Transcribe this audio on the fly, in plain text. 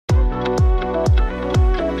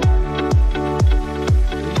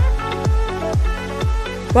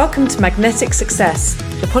Welcome to Magnetic Success,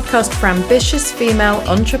 the podcast for ambitious female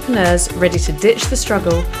entrepreneurs ready to ditch the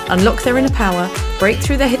struggle, unlock their inner power, break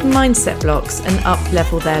through their hidden mindset blocks, and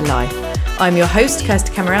up-level their life. I'm your host,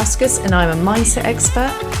 Kirsty Kamarauskas, and I'm a mindset expert,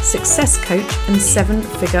 success coach, and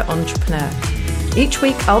seven-figure entrepreneur. Each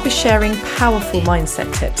week, I'll be sharing powerful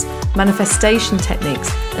mindset tips, manifestation techniques,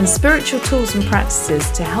 and spiritual tools and practices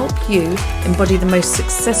to help you embody the most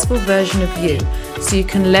successful version of you so you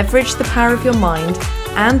can leverage the power of your mind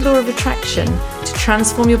and law of attraction to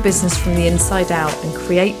transform your business from the inside out and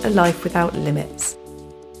create a life without limits.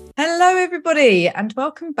 Hello, everybody, and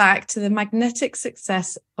welcome back to the Magnetic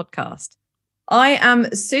Success podcast. I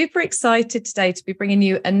am super excited today to be bringing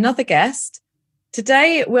you another guest.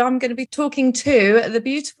 Today, I'm going to be talking to the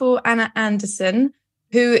beautiful Anna Anderson,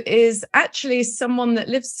 who is actually someone that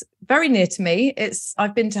lives very near to me.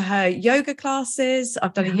 I've been to her yoga classes.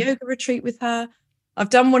 I've done a yoga retreat with her. I've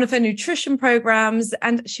done one of her nutrition programs,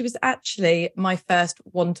 and she was actually my first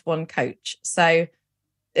one-to-one coach. So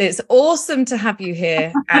it's awesome to have you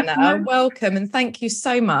here, Anna. Welcome, and thank you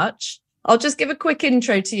so much. I'll just give a quick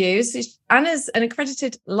intro to you. So Anna's an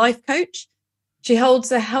accredited life coach. She holds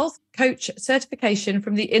a health coach certification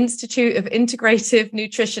from the Institute of Integrative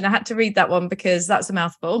Nutrition. I had to read that one because that's a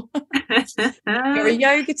mouthful. You're a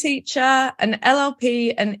yoga teacher, an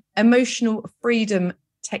LLP, and emotional freedom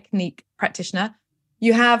technique practitioner.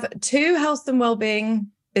 You have 2 health and wellbeing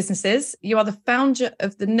businesses. You are the founder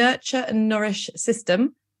of the Nurture and Nourish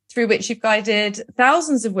system, through which you've guided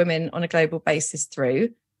thousands of women on a global basis through.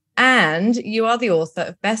 And you are the author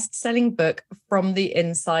of best-selling book, From the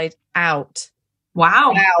Inside Out.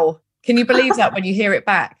 Wow. Can you believe that when you hear it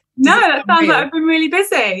back? No, that sounds like I've been really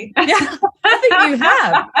busy. Yeah, I think you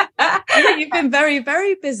have. I think you've been very,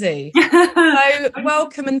 very busy. So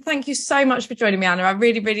welcome and thank you so much for joining me, Anna. I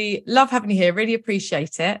really, really love having you here. Really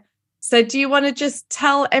appreciate it. So do you want to just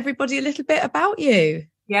tell everybody a little bit about you?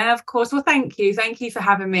 Yeah, of course. Well, thank you. Thank you for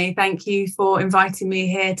having me. Thank you for inviting me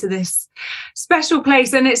here to this special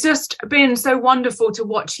place. And it's just been so wonderful to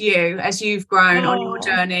watch you as you've grown on your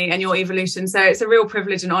journey and your evolution. So it's a real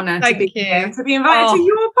privilege and honor to be here, to be invited to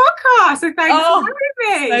your podcast. So thanks for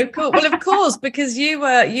having me. So cool. Well, of course, because you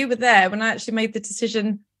were there when I actually made the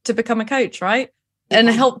decision to become a coach, right? And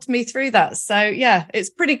helped me through that. So yeah, it's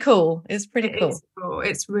pretty cool. It's pretty cool.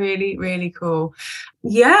 It's really, really cool.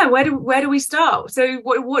 Yeah. Where do we start? So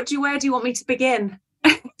where do you want me to begin?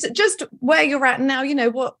 Just where you're at now,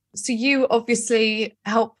 so you obviously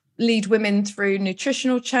help lead women through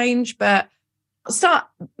nutritional change, but start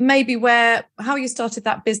maybe how you started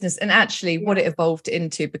that business and actually what it evolved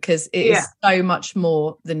into, because it is so much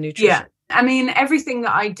more than nutrition. Yeah. I mean, everything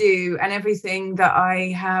that I do and everything that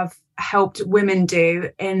I have helped women do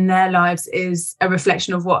in their lives is a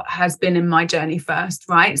reflection of what has been in my journey first,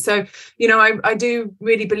 right? So, I do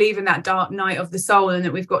really believe in that dark night of the soul, and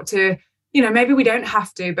that we've got to, maybe we don't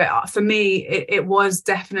have to, but for me, it was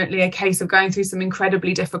definitely a case of going through some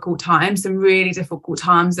incredibly difficult times, some really difficult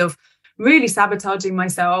times of really sabotaging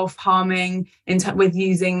myself, harming with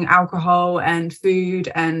using alcohol and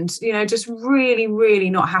food, and, just really, really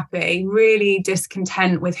not happy, really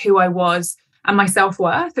discontent with who I was and my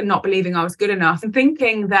self-worth, and not believing I was good enough, and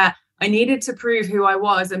thinking that I needed to prove who I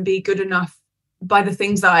was and be good enough by the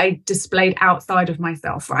things that I displayed outside of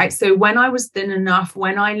myself, right? So when I was thin enough,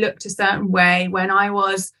 when I looked a certain way,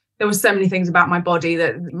 there was so many things about my body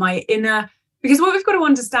that my inner, because what we've got to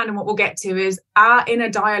understand and what we'll get to is our inner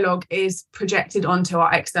dialogue is projected onto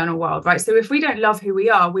our external world, right? So if we don't love who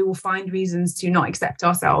we are, we will find reasons to not accept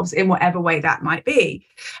ourselves in whatever way that might be.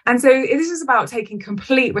 And so this is about taking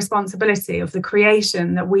complete responsibility of the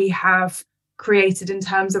creation that we have created in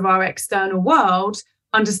terms of our external world,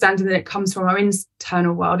 understanding that it comes from our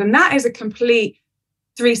internal world. And that is a complete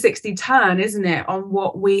 360 turn, isn't it, on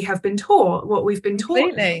what we have been taught, what we've been taught.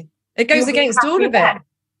 Completely. It goes against all of it.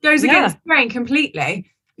 Goes against the grain completely.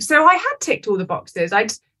 So I had ticked all the boxes.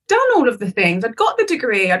 I'd done all of the things. I'd got the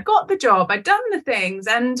degree. I'd got the job. I'd done the things,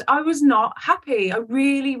 and I was not happy. I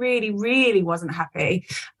really, really, really wasn't happy.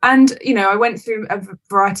 And, I went through a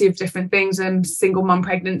variety of different things, and single mum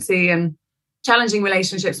pregnancy and challenging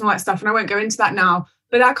relationships and all that stuff. And I won't go into that now,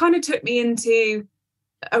 but that kind of took me into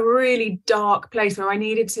a really dark place where I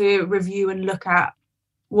needed to review and look at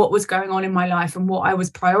what was going on in my life and what I was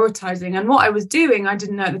prioritizing. And what I was doing, I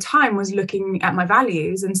didn't know at the time, was looking at my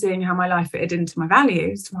values and seeing how my life fitted into my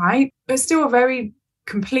values, right? But still very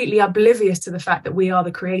completely oblivious to the fact that we are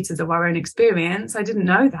the creators of our own experience. I didn't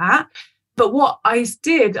know that. But what I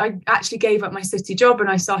did, I actually gave up my city job and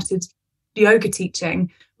I started yoga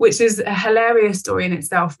teaching, which is a hilarious story in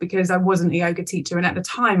itself, because I wasn't a yoga teacher, and at the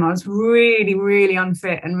time I was really, really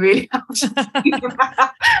unfit and really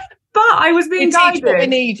but I was being guided. Teach what we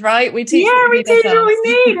need, right? We teach what we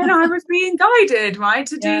need, and I was being guided, right,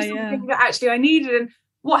 to do something that actually I needed. And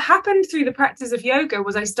what happened through the practice of yoga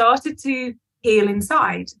was I started to heal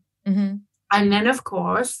inside. Mm-hmm. And then, of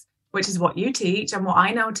course, which is what you teach and what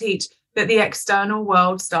I now teach, that the external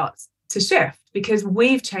world starts to shift because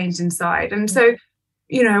we've changed inside. And so,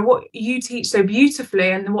 you know, what you teach so beautifully,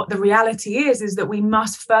 and what the reality is that we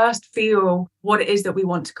must first feel what it is that we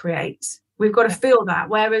want to create. We've got to feel that.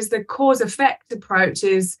 Whereas the cause effect approach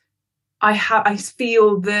is I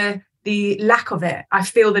feel the lack of it. I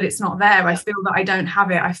feel that it's not there. I feel that I don't have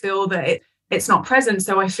it. I feel that it's not present.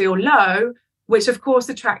 So I feel low, which of course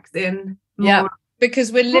attracts in more. Yeah,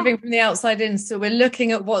 because we're living from the outside in. So we're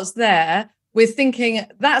looking at what's there. We're thinking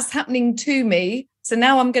that's happening to me. So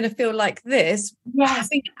now I'm going to feel like this. Yes.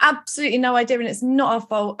 Having absolutely no idea, and it's not our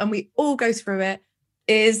fault, and we all go through it.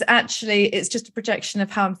 Is actually, it's just a projection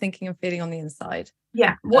of how I'm thinking and feeling on the inside.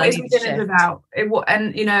 Yeah. What is within is about it,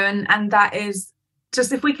 and you know, and that is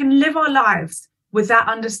just, if we can live our lives with that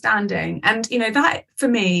understanding, and you know, that for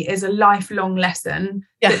me is a lifelong lesson.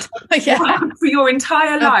 Yeah. For your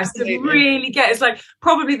entire life. Absolutely. To really get, it's like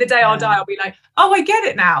probably the day I'll die, I'll be like, oh, I get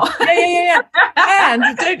it now. Yeah.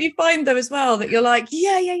 And don't you find though as well that you're like,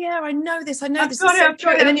 yeah, I know this is so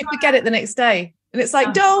true, and then you forget it the next day, and it's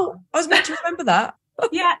like, I was meant to remember that.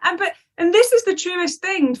 Yeah, and this is the truest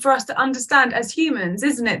thing for us to understand as humans,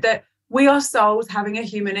 isn't it? That we are souls having a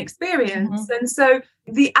human experience. Mm-hmm. And so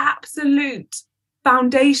the absolute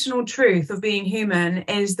foundational truth of being human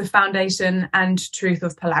is the foundation and truth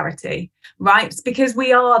of polarity, right? Because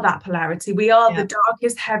we are that polarity. We are the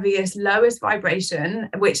darkest, heaviest, lowest vibration,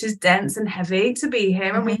 which is dense and heavy to be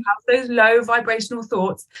here. Mm-hmm. And we have those low vibrational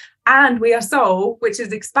thoughts. And we are soul, which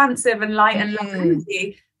is expansive and light and love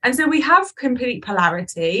energy. And so we have complete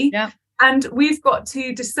polarity, and we've got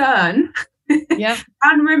to discern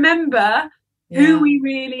and remember who we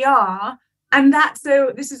really are. And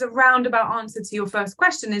so this is a roundabout answer to your first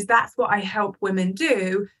question, is that's what I help women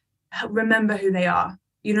do. Remember who they are,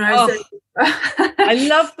 you know. So, I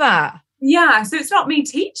love that. Yeah. So it's not me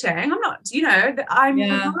teaching. I'm not, you know, I'm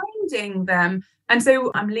reminding them. And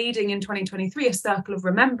so I'm leading in 2023 a circle of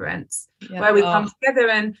remembrance where we come together,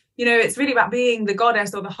 and, you know, it's really about being the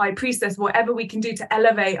goddess or the high priestess, whatever we can do to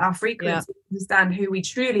elevate our frequency, understand who we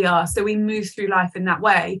truly are. So we move through life in that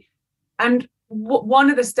way. And one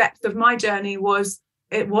of the steps of my journey was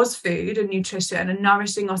food and nutrition and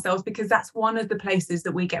nourishing ourselves, because that's one of the places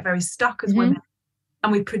that we get very stuck as women,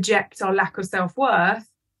 and we project our lack of self-worth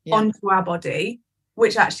onto our body,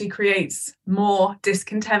 which actually creates more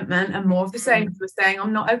discontentment and more of the same. We're saying,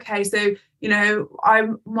 I'm not okay. So, you know,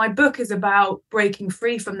 my book is about breaking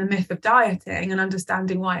free from the myth of dieting and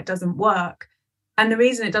understanding why it doesn't work. And the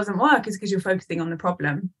reason it doesn't work is because you're focusing on the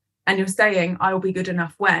problem, and you're saying, I will be good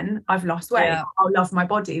enough when I've lost weight. I'll love my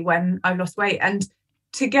body when I've lost weight. And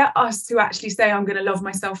to get us to actually say, I'm going to love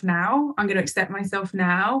myself now, I'm going to accept myself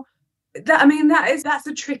now, that's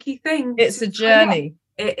a tricky thing. It's a journey.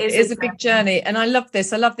 It is a big journey. And I love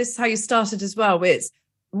this how you started as well.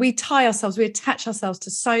 We attach ourselves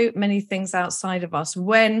to so many things outside of us.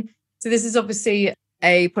 So this is obviously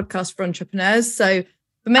a podcast for entrepreneurs. So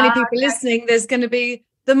for many people listening, there's going to be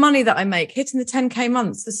the money that I make, hitting the 10K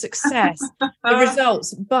months, the success, the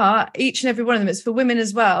results. But each and every one of them, it's for women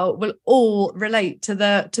as well, will all relate to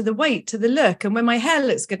the weight, to the look, and when my hair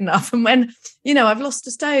looks good enough, and when, you know, I've lost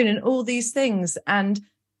a stone, and all these things. And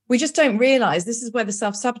we just don't realize this is where the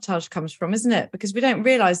self-sabotage comes from, isn't it? Because we don't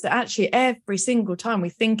realize that actually every single time we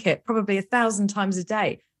think it, probably 1,000 times a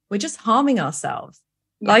day, we're just harming ourselves.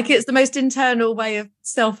 Yeah. Like it's the most internal way of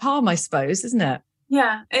self-harm, I suppose, isn't it?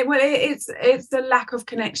 Yeah, it's the lack of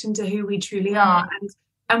connection to who we truly are.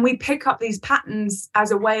 And we pick up these patterns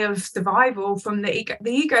as a way of survival from the ego.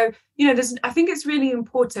 The ego, you know, I think it's really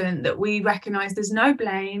important that we recognize there's no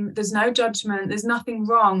blame, there's no judgment, there's nothing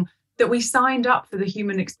wrong, that we signed up for the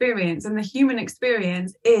human experience, and the human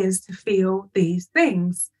experience is to feel these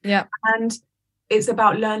things. Yeah. And it's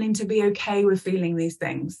about learning to be okay with feeling these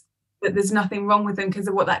things, that there's nothing wrong with them, because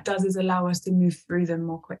what that does is allow us to move through them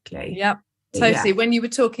more quickly. Yep. Totally. Yeah. When you were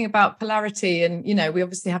talking about polarity, and, you know, we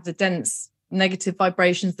obviously have the dense negative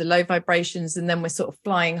vibrations, the low vibrations, and then we're sort of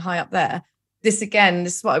flying high up there. This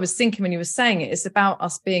is what I was thinking when you were saying it. It's about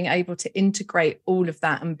us being able to integrate all of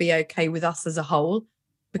that and be okay with us as a whole,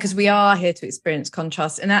 because we are here to experience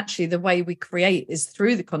contrast. And actually the way we create is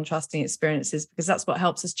through the contrasting experiences, because that's what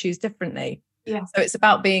helps us choose differently. Yeah. So it's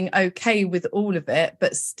about being okay with all of it,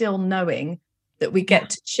 but still knowing that we get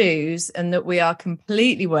to choose, and that we are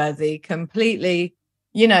completely worthy, completely,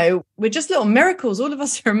 you know, we're just little miracles. All of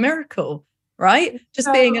us are a miracle, right?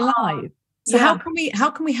 Just being alive. So how can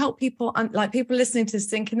we help people, like people listening to this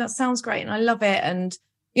thinking that sounds great and I love it, and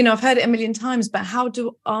you know, I've heard it a million times, but how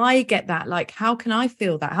do I get that? Like, how can I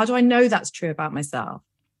feel that? How do I know that's true about myself?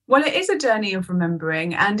 Well, it is a journey of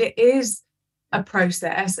remembering, and it is a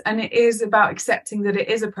process, and it is about accepting that it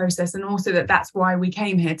is a process, and also that that's why we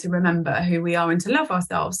came here, to remember who we are and to love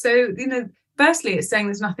ourselves. So, you know, firstly, it's saying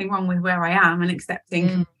there's nothing wrong with where I am and accepting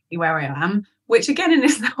completely where I am, which again in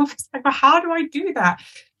itself is like, well, how do I do that?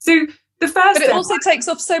 So the first, but it also takes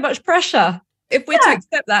off so much pressure. If we're to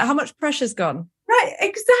accept that, how much pressure's gone? Right,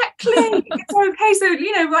 exactly. It's okay. So,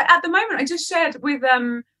 you know, right at the moment, I just shared with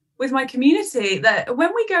my community that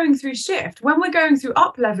when we're going through shift, when we're going through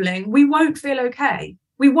up leveling, we won't feel okay.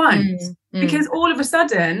 We won't, because all of a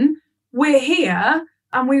sudden we're here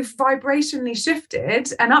and we've vibrationally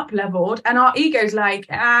shifted and up leveled, and our ego's like,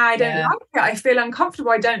 I don't like it. I feel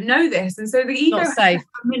uncomfortable. I don't know this. And so the ego has a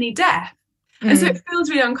mini death. And so it feels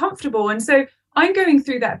really uncomfortable. And so I'm going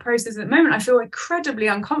through that process at the moment. I feel incredibly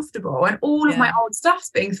uncomfortable, and all of my old stuff's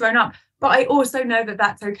being thrown up. But I also know that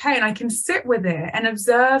that's okay, and I can sit with it and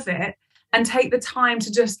observe it and take the time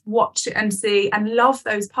to just watch it and see and love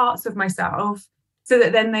those parts of myself, so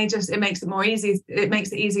that then it makes it more easy. It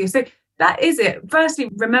makes it easier. So that is it. Firstly,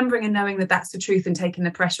 remembering and knowing that that's the truth and taking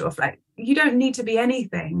the pressure off. Like, you don't need to be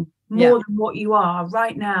anything more than what you are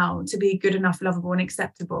right now to be good enough, lovable and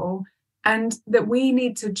acceptable. And that we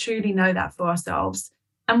need to truly know that for ourselves.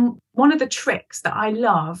 And one of the tricks that I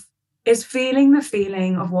love is feeling the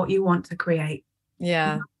feeling of what you want to create.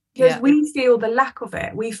 Yeah. Because we feel the lack of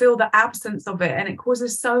it. We feel the absence of it. And it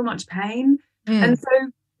causes so much pain. And so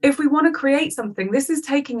if we want to create something, this is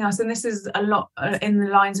taking us, and this is a lot in the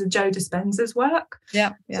lines of Joe Dispenza's work.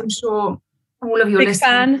 Yeah. So I'm sure all of your big listeners.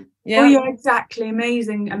 Fan. Yeah. Oh, yeah, exactly.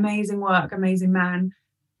 Amazing, amazing work. Amazing man.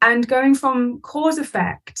 And going from cause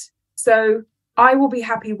effect. So I will be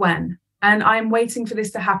happy when, and I'm waiting for this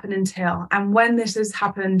to happen until, and when this has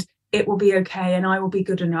happened, it will be okay and I will be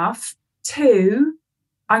good enough. 2,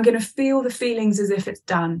 I'm going to feel the feelings as if it's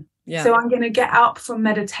done. Yeah. So I'm going to get up from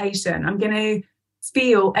meditation. I'm going to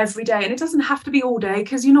feel every day, and it doesn't have to be all day,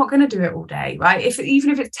 because you're not going to do it all day, right? Even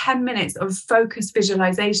if it's 10 minutes of focused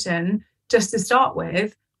visualization, just to start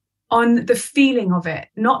with, on the feeling of it,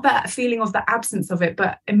 not that feeling of the absence of it,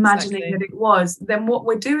 but imagining that it was, then what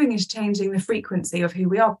we're doing is changing the frequency of who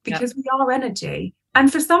we are, because we are energy. And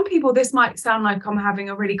for some people, this might sound like I'm having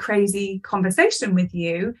a really crazy conversation with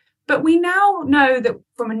you, but we now know that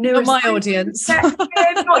from a neuroscience, not my audience,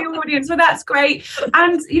 not your audience, but that's great.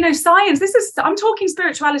 And you know, science. I'm talking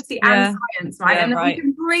spirituality and science, right? And we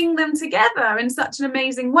can bring them together in such an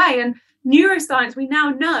amazing way. And neuroscience, we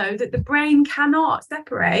now know that the brain cannot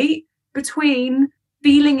separate between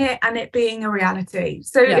feeling it and it being a reality.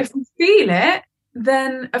 So if we feel it,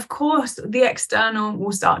 then of course the external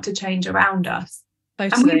will start to change around us.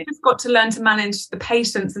 Totally. And we've just got to learn to manage the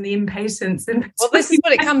patience and the impatience. Well, this is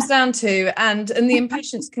what it comes down to. And the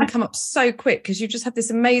impatience can come up so quick, because you just have this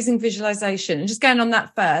amazing visualization. And just going on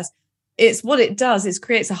that first, it's what it does is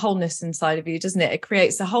creates a wholeness inside of you, doesn't it? It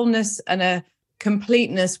creates a wholeness and a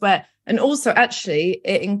completeness and also actually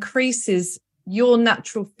it increases your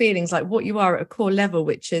natural feelings, like what you are at a core level,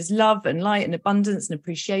 which is love and light and abundance and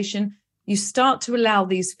appreciation. You start to allow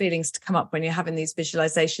these feelings to come up when you're having these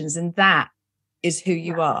visualizations, and that is who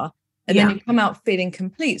you are. And then you come out feeling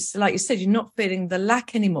complete. So like you said, you're not feeling the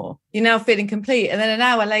lack anymore. You're now feeling complete. And then an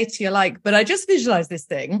hour later, you're like, but I just visualized this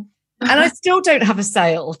thing and I still don't have a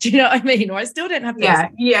sale. Do you know what I mean? Or I still don't have this.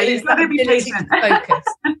 You've got to be patient.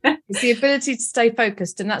 It's the ability to stay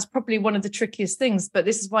focused. And that's probably one of the trickiest things. But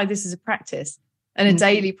this is why this is a practice and a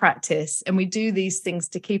daily practice. And we do these things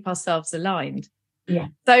to keep ourselves aligned. Yeah.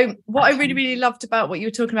 So what I really, really loved about what you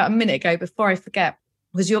were talking about a minute ago, before I forget,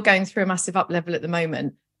 was you're going through a massive up level at the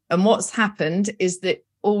moment. And what's happened is that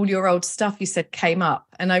all your old stuff you said came up.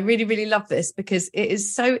 And I really, really love this, because it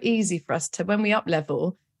is so easy for us to, when we up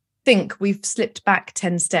level, think we've slipped back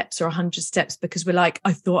 10 steps or 100 steps, because we're like,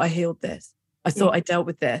 I thought I healed this. I thought I dealt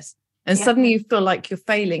with this. And suddenly you feel like you're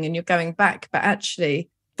failing and you're going back. But actually,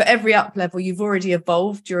 for every up level, you've already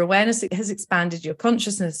evolved. Your awareness has expanded. Your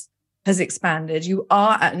consciousness has expanded. You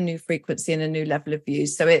are at a new frequency and a new level of view.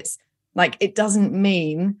 So it's like, it doesn't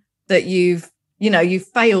mean that you've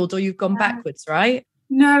failed or you've gone backwards, right?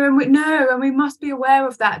 No, and we must be aware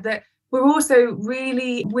of that we're also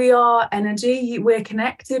we are energy, we're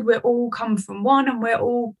connected, we're all come from one, and we're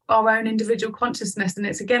all our own individual consciousness. And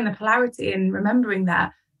it's again the polarity in remembering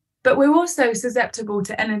that. but we're also susceptible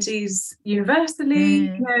to energies universally,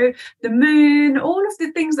 the moon, all of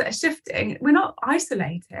the things that are shifting. We're not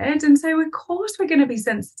isolated. And so, of course, we're going to be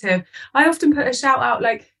sensitive. I often put a shout out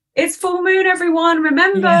like, it's full moon, everyone.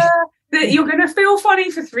 Remember that you're going to feel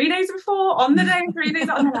funny for 3 days before, on the day, 3 days.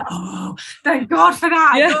 I'm like, oh, thank God for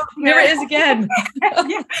that. Yeah, here it is again.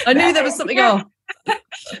 I knew there was something off.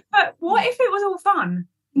 But what if it was all fun?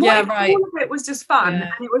 What if all of it was just fun,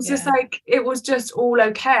 and it was just like, it was just all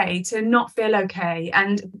okay to not feel okay,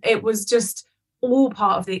 and it was just all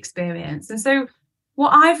part of the experience. And so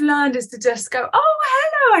what I've learned is to just go, oh,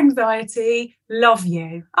 hello, anxiety, love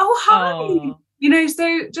you. Oh, hi.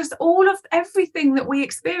 So just all of everything that we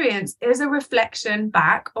experience is a reflection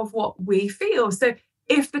back of what we feel. So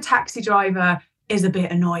if the taxi driver is a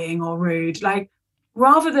bit annoying or rude, like,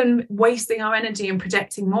 rather than wasting our energy and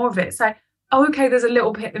projecting more of it, it's like, oh, okay, there's a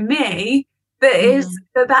little bit of me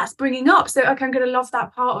that's bringing up. So, okay, I'm going to love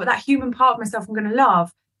that part of that human part of myself. I'm going to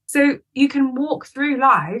love. So you can walk through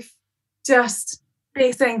life just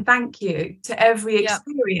be saying thank you to every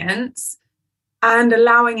experience and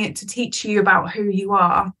allowing it to teach you about who you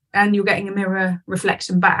are, and you're getting a mirror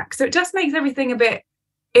reflection back. So it just makes everything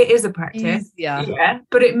it is a practice,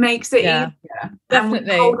 but it makes it easier. Definitely. And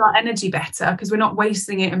we hold our energy better because we're not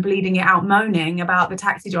wasting it and bleeding it out moaning about the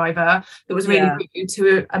taxi driver that was really rude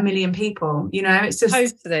to a million people. It's just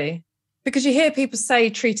totally, because you hear people say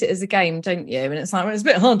treat it as a game, don't you? And it's like, well, it's a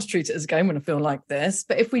bit hard to treat it as a game when I feel like this.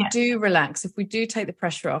 But if we do relax, if we do take the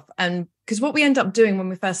pressure off, and because what we end up doing when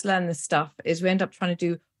we first learn this stuff is we end up trying to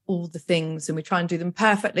do all the things, and we try and do them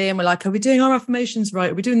perfectly, and we're like, are we doing our affirmations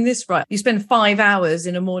right? Are we doing this right? You spend 5 hours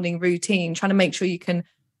in a morning routine trying to make sure you can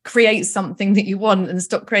create something that you want and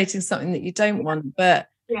stop creating something that you don't want. But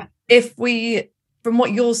if we, from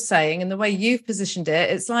what you're saying and the way you've positioned it,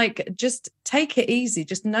 it's like, just take it easy,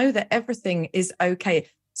 just know that everything is okay,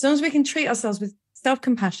 as long as we can treat ourselves with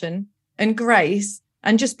self-compassion and grace,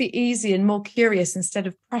 and just be easy and more curious instead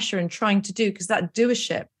of pressure and trying to do, because that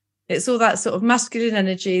doership, it's all that sort of masculine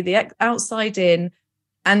energy, the outside in.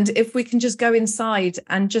 And if we can just go inside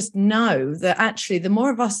and just know that actually the more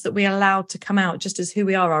of us that we allow to come out just as who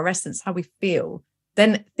we are, our essence, how we feel,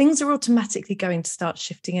 then things are automatically going to start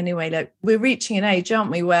shifting anyway. Like, we're reaching an age, aren't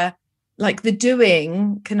we, where like the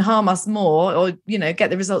doing can harm us more, or, get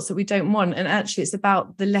the results that we don't want. And actually it's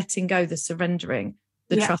about the letting go, the surrendering,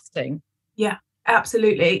 the trusting. Yeah,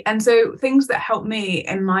 absolutely. And so things that help me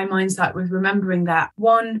in my mindset with remembering that,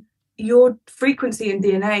 one, your frequency in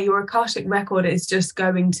DNA, your Akashic record is just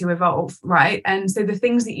going to evolve, right? And so the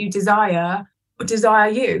things that you desire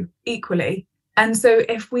you equally. And so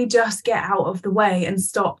if we just get out of the way and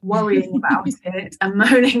stop worrying about it and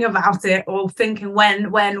moaning about it, or thinking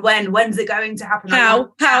when's it going to happen?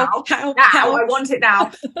 How? I want it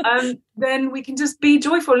now. Then we can just be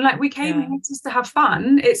joyful, and like, we came here just to have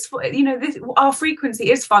fun. It's, our frequency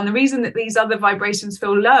is fun. The reason that these other vibrations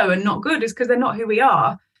feel low and not good is because they're not who we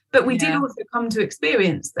are. But we did also come to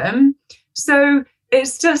experience them. So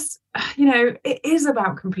it's just, it is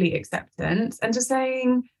about complete acceptance and just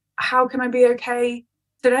saying, how can I be okay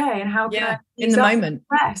today? And how can I in the moment,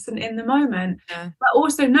 rest and in the moment? But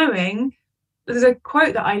also knowing, there's a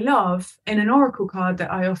quote that I love in an oracle card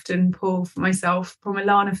that I often pull for myself from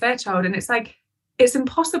Alana Fairchild. And it's like, it's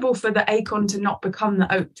impossible for the acorn to not become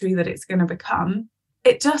the oak tree that it's going to become.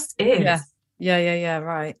 It just is. Yeah,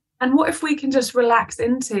 right. And what if we can just relax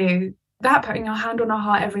into that, putting our hand on our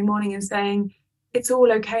heart every morning and saying, it's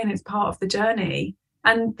all okay and it's part of the journey.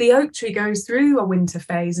 And the oak tree goes through a winter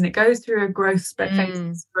phase, and it goes through a growth phase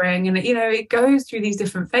in spring, and it goes through these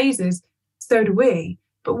different phases. So do we.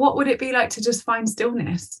 But what would it be like to just find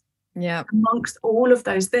stillness amongst all of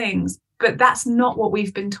those things? But that's not what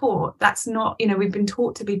we've been taught. That's not, we've been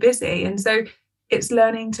taught to be busy. And so it's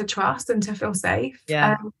learning to trust and to feel safe.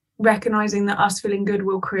 Recognizing that us feeling good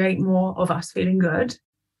will create more of us feeling good.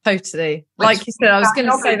 Totally. Like you said, I was going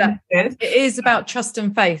to say that it is about trust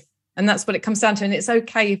and faith, and that's what it comes down to. And it's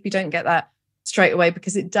okay if you don't get that straight away,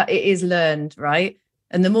 because it is learned, right?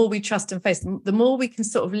 And the more we trust and faith, the more we can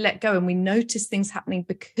sort of let go, and we notice things happening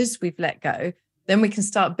because we've let go. Then we can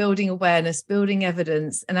start building awareness, building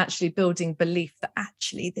evidence, and actually building belief that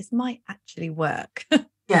actually this might actually work.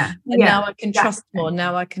 Now I can trust more.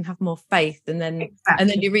 Now I can have more faith. And then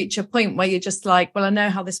you reach a point where you're just like, well, I know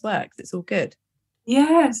how this works. It's all good.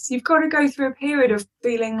 Yes. You've got to go through a period of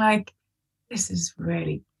feeling like, this is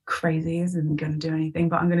really crazy. This isn't going to do anything,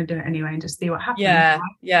 but I'm going to do it anyway and just see what happens.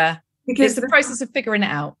 Yeah. Because it's the process of figuring it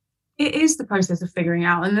out. It is the process of figuring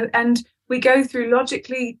out. And we go through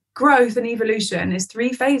logically, growth and evolution is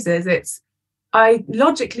 3 phases. It's, I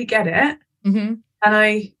logically get it, and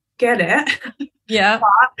I get it. Yeah.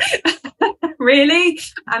 Really?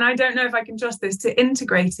 And I don't know if I can trust this, to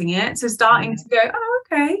integrating it, to starting to go, oh,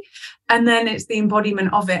 okay. And then it's the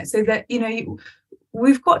embodiment of it, so that,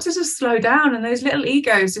 we've got to just slow down, and those little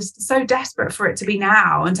egos just so desperate for it to be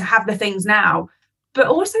now and to have the things now. But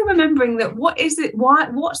also remembering that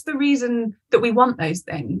what's the reason that we want those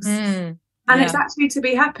things? And it's actually to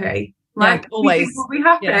be happy, right? Yeah, always. We'll be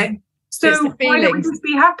happy. Yeah. So why don't we just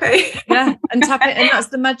be happy? Yeah, and and that's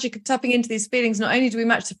the magic of tapping into these feelings. Not only do we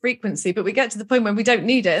match the frequency, but we get to the point when we don't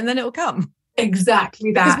need it, and then it will come.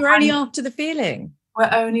 Exactly that. Because we're only after the feeling. We're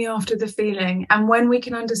only after the feeling. And when we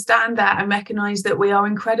can understand that and recognize that we are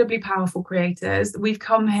incredibly powerful creators, we've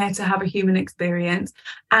come here to have a human experience,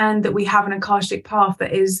 and that we have an Akashic path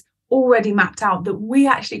that is already mapped out, that we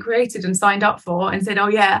actually created and signed up for and said, oh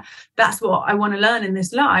yeah, that's what I want to learn in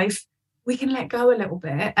this life, we can let go a little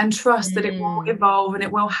bit and trust that it will evolve and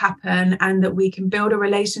it will happen, and that we can build a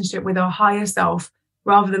relationship with our higher self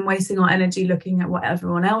rather than wasting our energy looking at what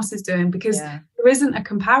everyone else is doing, because there isn't a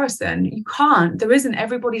comparison. There isn't.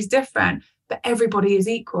 Everybody's different, but everybody is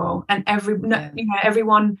equal, and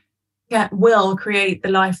everyone will create the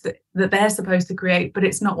life that they're supposed to create, but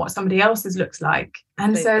it's not what somebody else's looks like.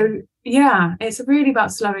 And so it's really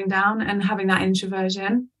about slowing down and having that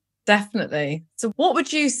introversion. Definitely. So what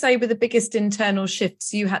would you say were the biggest internal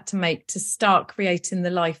shifts you had to make to start creating the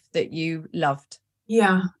life that you loved?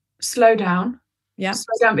 Slow down.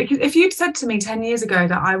 Slow down. Because if you'd said to me 10 years ago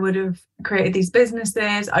that I would have created these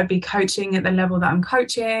businesses, I'd be coaching at the level that I'm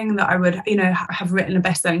coaching, that I would, have written a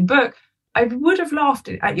best-selling book, I would have laughed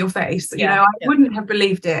at your face. I wouldn't have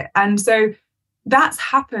believed it. And so that's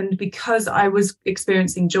happened because I was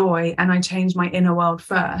experiencing joy, and I changed my inner world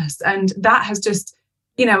first. And that has just,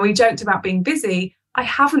 we joked about being busy. I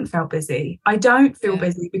haven't felt busy. I don't feel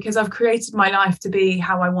busy because I've created my life to be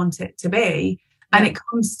how I want it to be. And it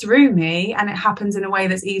comes through me, and it happens in a way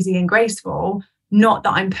that's easy and graceful, not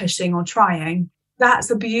that I'm pushing or trying. That's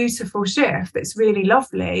a beautiful shift. It's really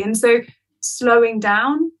lovely. And so slowing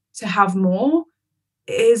down to have more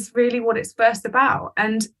is really what it's first about.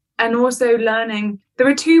 And also learning, there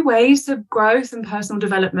are two ways of growth and personal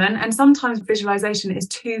development. And sometimes visualization is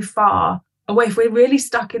too far away. If we're really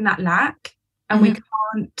stuck in that lack and we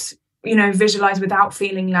can't, visualize without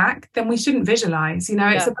feeling lack, then we shouldn't visualize.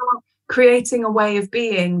 It's about creating a way of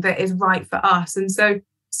being that is right for us. And so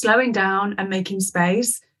slowing down and making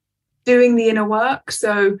space, doing the inner work.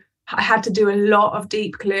 So I had to do a lot of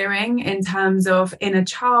deep clearing in terms of inner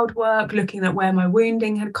child work, looking at where my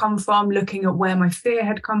wounding had come from, looking at where my fear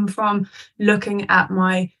had come from, looking at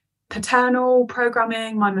my paternal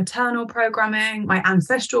programming, my maternal programming, my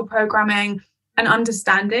ancestral programming, and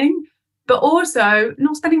understanding, but also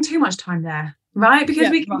not spending too much time there. Right? Because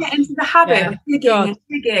we can get into the habit of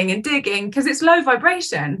digging and digging because it's low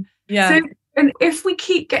vibration. So, and if we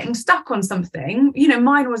keep getting stuck on something,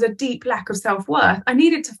 mine was a deep lack of self-worth. I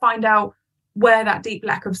needed to find out where that deep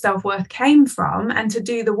lack of self-worth came from, and to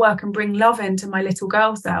do the work and bring love into my little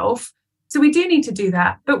girl self. So we do need to do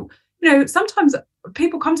that. But, sometimes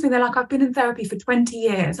people come to me, they're like, I've been in therapy for 20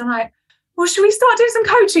 years. I'm like, well, should we start doing some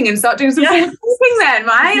coaching and start doing some coaching then,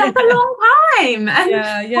 right? That's a long time. And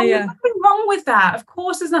there's nothing wrong with that. Of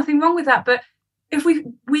course, there's nothing wrong with that. But if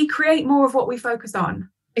we create more of what we focus on.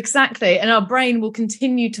 Exactly. And our brain will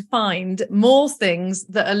continue to find more things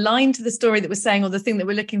that align to the story that we're saying, or the thing that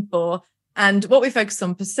we're looking for. And what we focus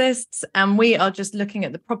on persists, and we are just looking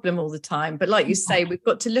at the problem all the time. But like you say, we've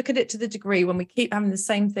got to look at it to the degree when we keep having the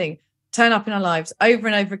same thing turn up in our lives over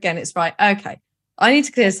and over again. It's right. Okay, I need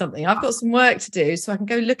to clear something. I've got some work to do, so I can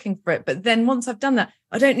go looking for it. But then once I've done that,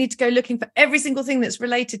 I don't need to go looking for every single thing that's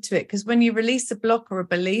related to it. Because when you release a block or a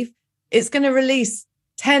belief, it's going to release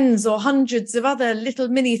tens or hundreds of other little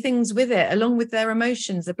mini things with it, along with their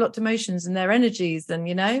emotions, their blocked emotions and their energies. And,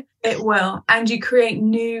 it will. And you create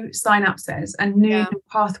new synapses and new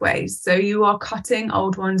pathways. So you are cutting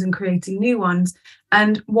old ones and creating new ones.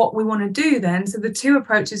 And what we want to do then, so the two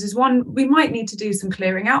approaches is, one, we might need to do some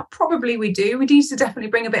clearing out. Probably we do. We need to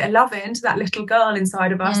definitely bring a bit of love into that little girl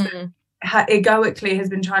inside of us that egoically has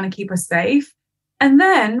been trying to keep us safe. And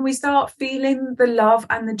then we start feeling the love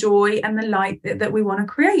and the joy and the light that we want to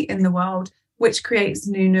create in the world, which creates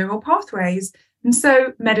new neural pathways. And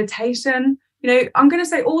so meditation, I'm going to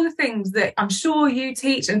say all the things that I'm sure you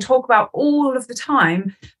teach and talk about all of the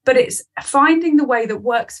time, but it's finding the way that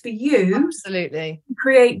works for you. Absolutely. To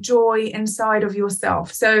create joy inside of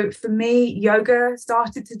yourself. So for me, yoga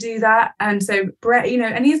started to do that. And so,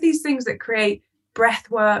 any of these things that create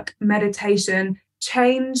breath work, meditation,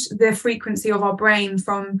 change the frequency of our brain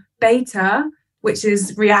from beta, which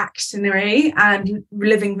is reactionary and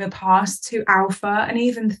living the past, to alpha and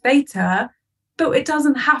even theta. but it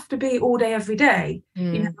doesn't have to be all day, every day.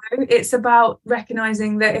 You know, it's about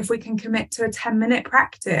recognizing that if we can commit to a 10-minute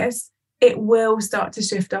practice, it will start to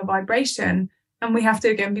shift our vibration. And we have to,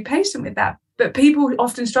 again, be patient with that. But people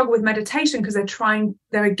often struggle with meditation because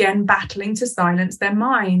they're again battling to silence their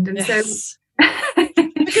mind. And yes. So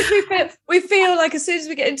because we feel like as soon as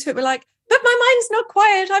we get into it, we're like, but my mind's not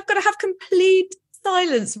quiet. I've got to have complete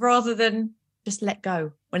silence, rather than just let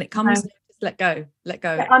go. When it comes, just let go.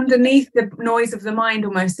 Get underneath the noise of the mind,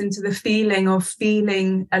 almost into the feeling of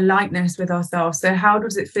feeling a lightness with ourselves. So how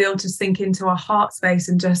does it feel to sink into our heart space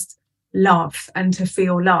and just love, and to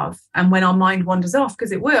feel love? And when our mind wanders off,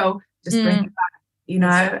 because it will, just bring it back, you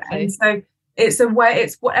know. Exactly. And so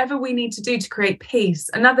it's whatever we need to do to create peace.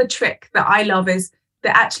 Another trick that I love is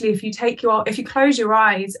that actually if you close your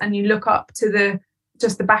eyes and you look up to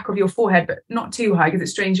just the back of your forehead, but not too high because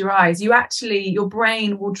it strains your eyes, your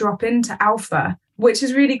brain will drop into alpha, which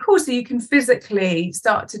is really cool. So you can physically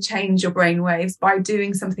start to change your brain waves by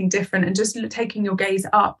doing something different and just taking your gaze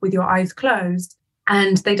up with your eyes closed.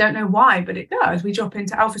 And they don't know why, but it does. We drop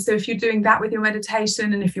into alpha. So if you're doing that with your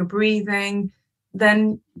meditation, and if you're breathing,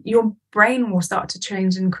 then your brain will start to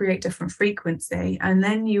change and create different frequency. And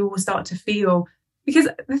then you will start to feel, because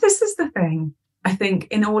this is the thing, I think,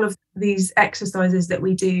 in all of these exercises that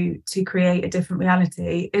we do to create a different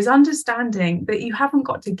reality, is understanding that you haven't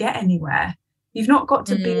got to get anywhere. You've not got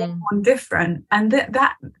to be anyone different. And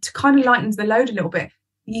that kind of lightens the load a little bit.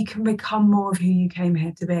 You can become more of who you came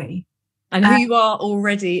here to be. And who you are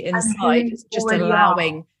already inside. It's just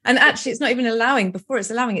allowing. And actually, it's not even allowing. Before it's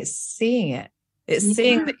allowing, it's seeing it. It's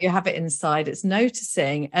seeing that you have it inside. It's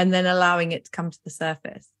noticing and then allowing it to come to the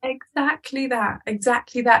surface. Exactly that.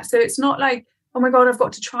 So it's not like, oh my God, I've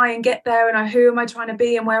got to try and get there. And who am I trying to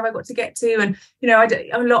be? And where have I got to get to? And, you know,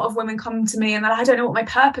 a lot of women come to me and I don't know what my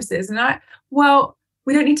purpose is. And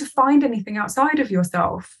we don't need to find anything outside of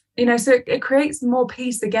yourself. You know, so it creates more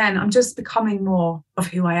peace again. I'm just becoming more of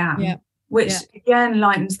who I am. Which again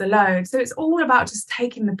lightens the load. So it's all about just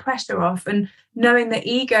taking the pressure off and knowing that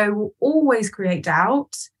ego will always create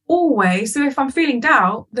doubt, always. So if I'm feeling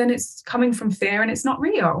doubt, then it's coming from fear and it's not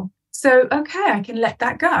real. So, okay, I can let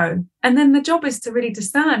that go. And then the job is to really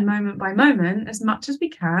discern moment by moment, as much as we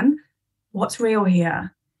can, what's real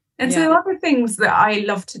here. And so other things that I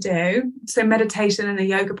love to do, so meditation and a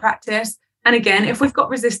yoga practice. And again, if we've got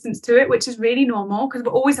resistance to it, which is really normal, because we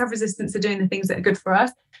always have resistance to doing the things that are good for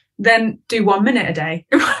us, then do 1 minute a day,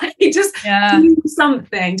 right? Just do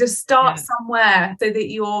something, just start somewhere so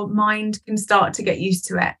that your mind can start to get used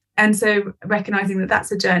to it. And so recognizing that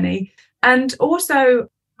that's a journey. And also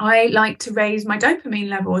I like to raise my dopamine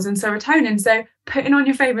levels and serotonin. So putting on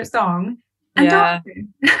your favorite song and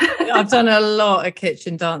dancing. I've done a lot of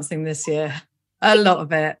kitchen dancing this year. A lot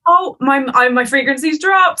of it. Oh, my frequency's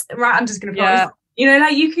dropped. Right, I'm just going to pause. You know,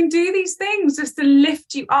 like you can do these things just to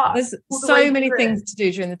lift you up. There's so many things to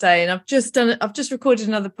do during the day. And I've just recorded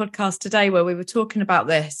another podcast today where we were talking about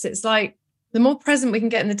this. It's like the more present we can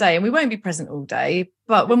get in the day, and we won't be present all day,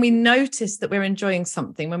 but when we notice that we're enjoying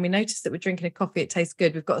something, when we notice that we're drinking a coffee, it tastes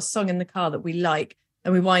good, we've got a song in the car that we like,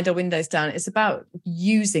 and we wind our windows down. It's about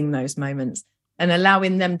using those moments and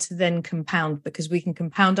allowing them to then compound, because we can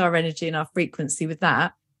compound our energy and our frequency with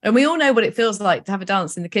that. And we all know what it feels like to have a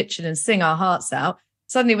dance in the kitchen and sing our hearts out.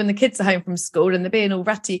 Suddenly when the kids are home from school and they're being all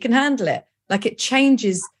ratty, you can handle it. Like it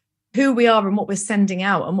changes who we are and what we're sending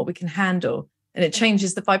out and what we can handle. And it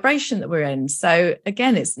changes the vibration that we're in. So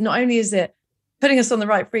again, it's not only is it putting us on the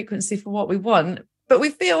right frequency for what we want, but we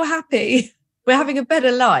feel happy. We're having a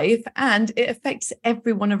better life, and it affects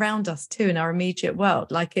everyone around us too in our immediate world.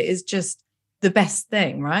 Like it is just the best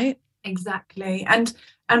thing, right? Exactly.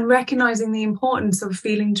 And recognizing the importance of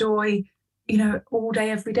feeling joy, you know, all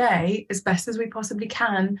day, every day, as best as we possibly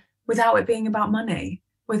can, without it being about money,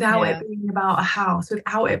 without it being about a house,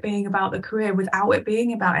 without it being about the career, without it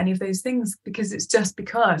being about any of those things, because it's just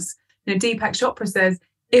because, you know, Deepak Chopra says,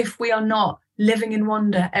 if we are not living in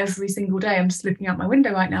wonder every single day, I'm just looking out my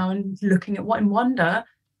window right now and looking at what in wonder,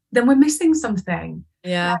 then we're missing something.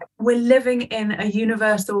 Yeah. Like, we're living in a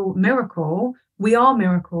universal miracle. We are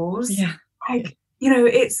miracles. Yeah. Like, you know,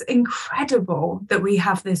 it's incredible that we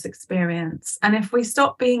have this experience. And if we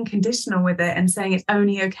stop being conditional with it and saying it's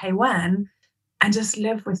only okay when, and just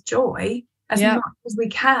live with joy as much as we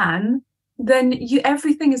can, then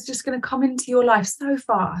everything is just going to come into your life so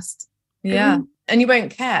fast. Yeah. And you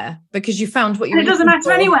won't care because you found what you were looking for. It doesn't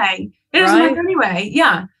matter anyway. It doesn't matter anyway.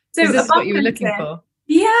 Yeah. So this is what you were looking for.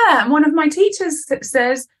 Yeah. And one of my teachers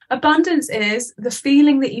says abundance is the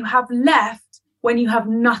feeling that you have left when you have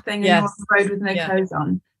nothing and you're on the road with no clothes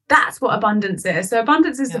on. That's what abundance is. So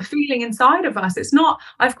abundance is the feeling inside of us. It's not,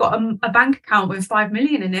 I've got a bank account with 5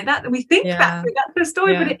 million in it. That we think that's the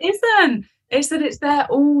story, but it isn't. It's that it's there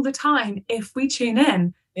all the time if we tune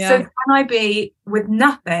in. So can I be with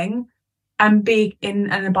nothing and be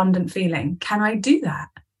in an abundant feeling? Can I do that?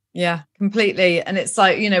 Yeah, completely. And it's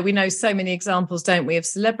like, we know so many examples, don't we, of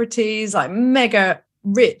celebrities, like mega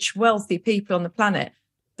rich, wealthy people on the planet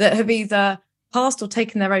that have either passed or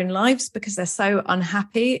taken their own lives because they're so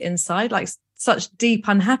unhappy inside, like such deep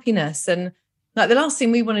unhappiness. And like the last thing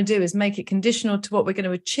we want to do is make it conditional to what we're going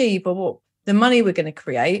to achieve or what the money we're going to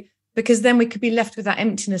create, because then we could be left with that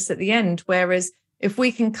emptiness at the end. Whereas if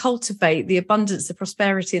we can cultivate the abundance, the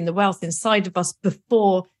prosperity and the wealth inside of us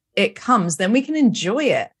before it comes, then we can enjoy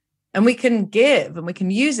it and we can give and we can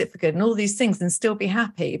use it for good and all these things and still be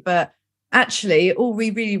happy. But actually, all we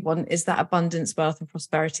really want is that abundance, wealth and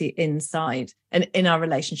prosperity inside and in our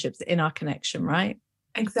relationships, in our connection, right?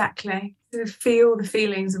 Exactly. To feel the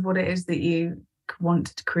feelings of what it is that you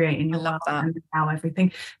want to create in your life and how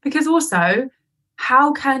everything. Because also,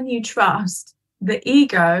 how can you trust the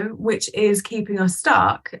ego, which is keeping us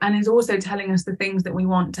stuck and is also telling us the things that we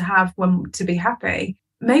want to have to be happy?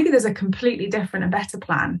 Maybe there's a completely different and better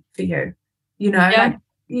plan for you,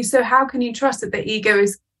 so how can you trust that the ego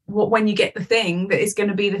is when you get the thing that is going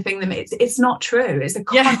to be the thing that it's not true. It's a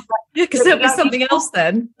concept. Because there'll be something else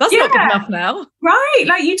then. That's not good enough now. Right.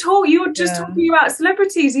 Like you're just talking about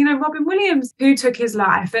celebrities, Robin Williams, who took his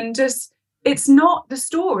life, and just, it's not the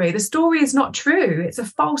story. The story is not true. It's a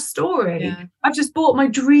false story. Yeah. I've just bought my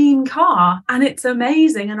dream car and it's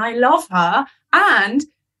amazing and I love her. And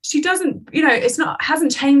she doesn't,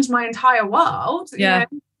 hasn't changed my entire world. Yeah.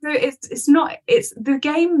 So it's the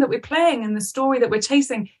game that we're playing and the story that we're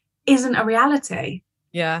chasing isn't a reality.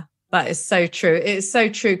 Yeah, that is so true. It's so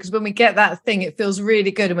true, because when we get that thing, it feels really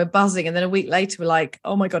good and we're buzzing. And then a week later, we're like,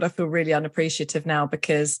 oh my God, I feel really unappreciative now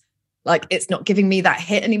because like it's not giving me that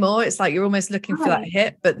hit anymore. It's like you're almost looking for that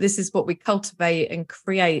hit. But this is what we cultivate and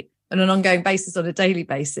create on an ongoing basis, on a daily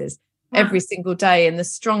basis, every single day. And the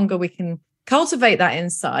stronger we can cultivate that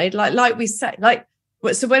inside, like we say,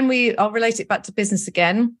 so when I'll relate it back to business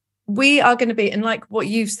again, we are going to be, and like what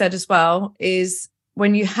you've said as well, is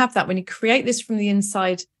when you have that, when you create this from the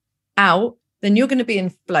inside out, then you're going to be in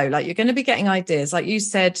flow. Like you're going to be getting ideas. Like you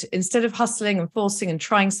said, instead of hustling and forcing and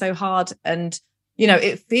trying so hard and,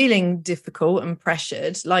 it feeling difficult and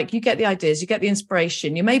pressured, like you get the ideas, you get the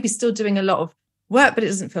inspiration. You may be still doing a lot of work, but it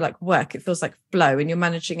doesn't feel like work. It feels like flow and you're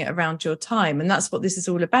managing it around your time. And that's what this is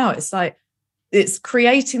all about. It's like, it's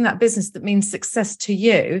creating that business that means success to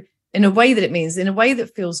you in a way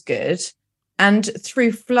that feels good and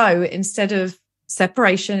through flow instead of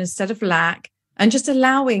separation, instead of lack, and just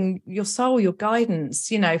allowing your soul, your guidance,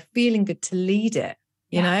 feeling good to lead it,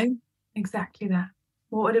 you know? Exactly that.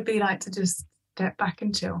 What would it be like to just step back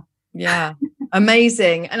and chill? Yeah.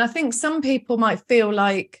 Amazing. And I think some people might feel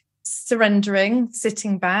like surrendering,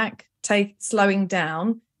 sitting back, slowing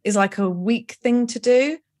down is like a weak thing to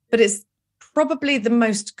do, but it's probably the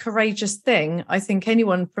most courageous thing I think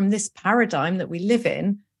anyone from this paradigm that we live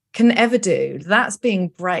in can ever do. That's being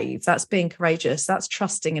brave. That's being courageous. That's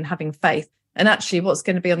trusting and having faith. And actually what's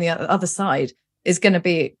going to be on the other side is going to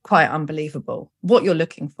be quite unbelievable. What you're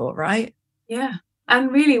looking for, right? Yeah.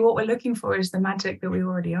 And really what we're looking for is the magic that we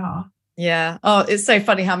already are. Yeah. Oh, it's so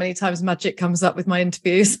funny how many times magic comes up with my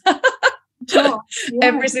interviews. Sure. Yeah.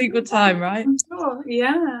 Every single time, right? Sure.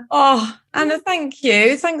 Yeah. Oh, Anna, thank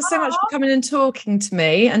you. Thanks so much for coming and talking to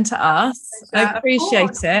me and to us. I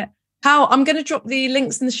appreciate it. I'm going to drop the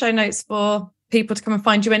links in the show notes for people to come and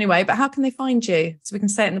find you anyway, but how can they find you so we can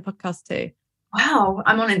say it in the podcast too? Wow,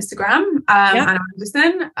 I'm on Instagram, Anna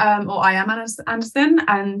Anderson, or I am Anna Anderson,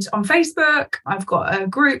 and on Facebook, I've got a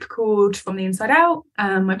group called From the Inside Out.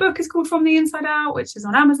 My book is called From the Inside Out, which is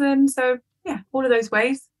on Amazon. So yeah, all of those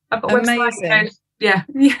ways. I've got a website. Yeah.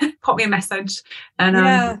 Pop me a message, and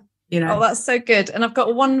Oh, that's so good. And I've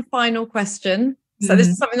got one final question. So this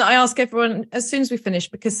is something that I ask everyone as soon as we finish,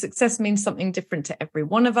 because success means something different to every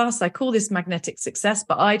one of us. I call this magnetic success,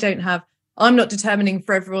 but I'm not determining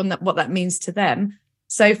for everyone what that means to them.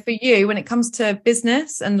 So for you, when it comes to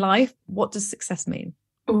business and life, what does success mean?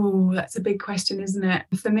 Oh, that's a big question, isn't it?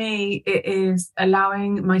 For me, it is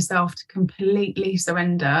allowing myself to completely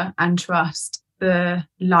surrender and trust the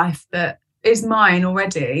life that is mine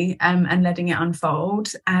already, and letting it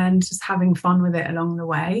unfold and just having fun with it along the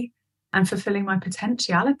way and fulfilling my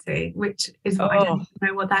potentiality, which is what I don't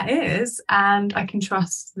know what that is. And I can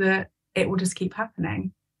trust that it will just keep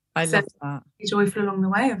happening. I love that. Be joyful along the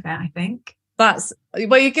way of it, I think.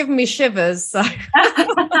 Well, you're giving me shivers, so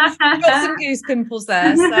got some goose pimples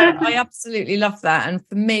there. So I absolutely love that. And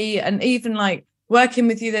for me, and even like working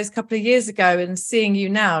with you those couple of years ago and seeing you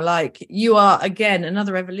now, like you are again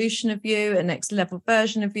another evolution of you, a next level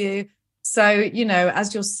version of you. So, you know,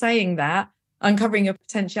 as you're saying that, uncovering your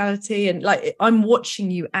potentiality, and like I'm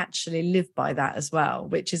watching you actually live by that as well,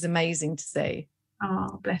 which is amazing to see.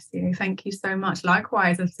 Oh, bless you. Thank you so much.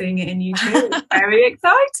 Likewise, I'm seeing it in you too. Very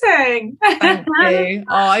exciting. Thank you.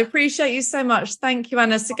 Oh, I appreciate you so much. Thank you,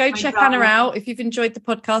 Anna. So go check Anna out. If you've enjoyed the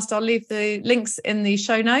podcast, I'll leave the links in the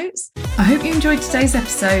show notes. I hope you enjoyed today's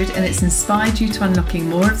episode and it's inspired you to unlocking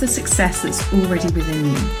more of the success that's already within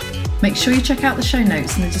you. Make sure you check out the show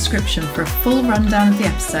notes in the description for a full rundown of the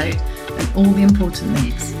episode and all the important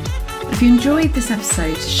links. If you enjoyed this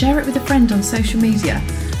episode, share it with a friend on social media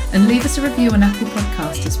and leave us a review on Apple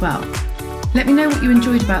Podcast as well. Let me know what you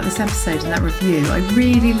enjoyed about this episode and that review. I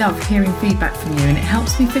really love hearing feedback from you and it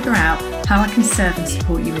helps me figure out how I can serve and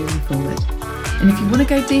support you moving forward. And if you want to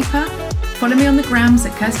go deeper, follow me on the grams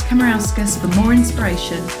at Kirsty Kamarauskas for more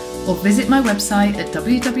inspiration or visit my website at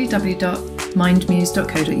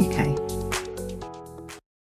www.mindmuse.co.uk.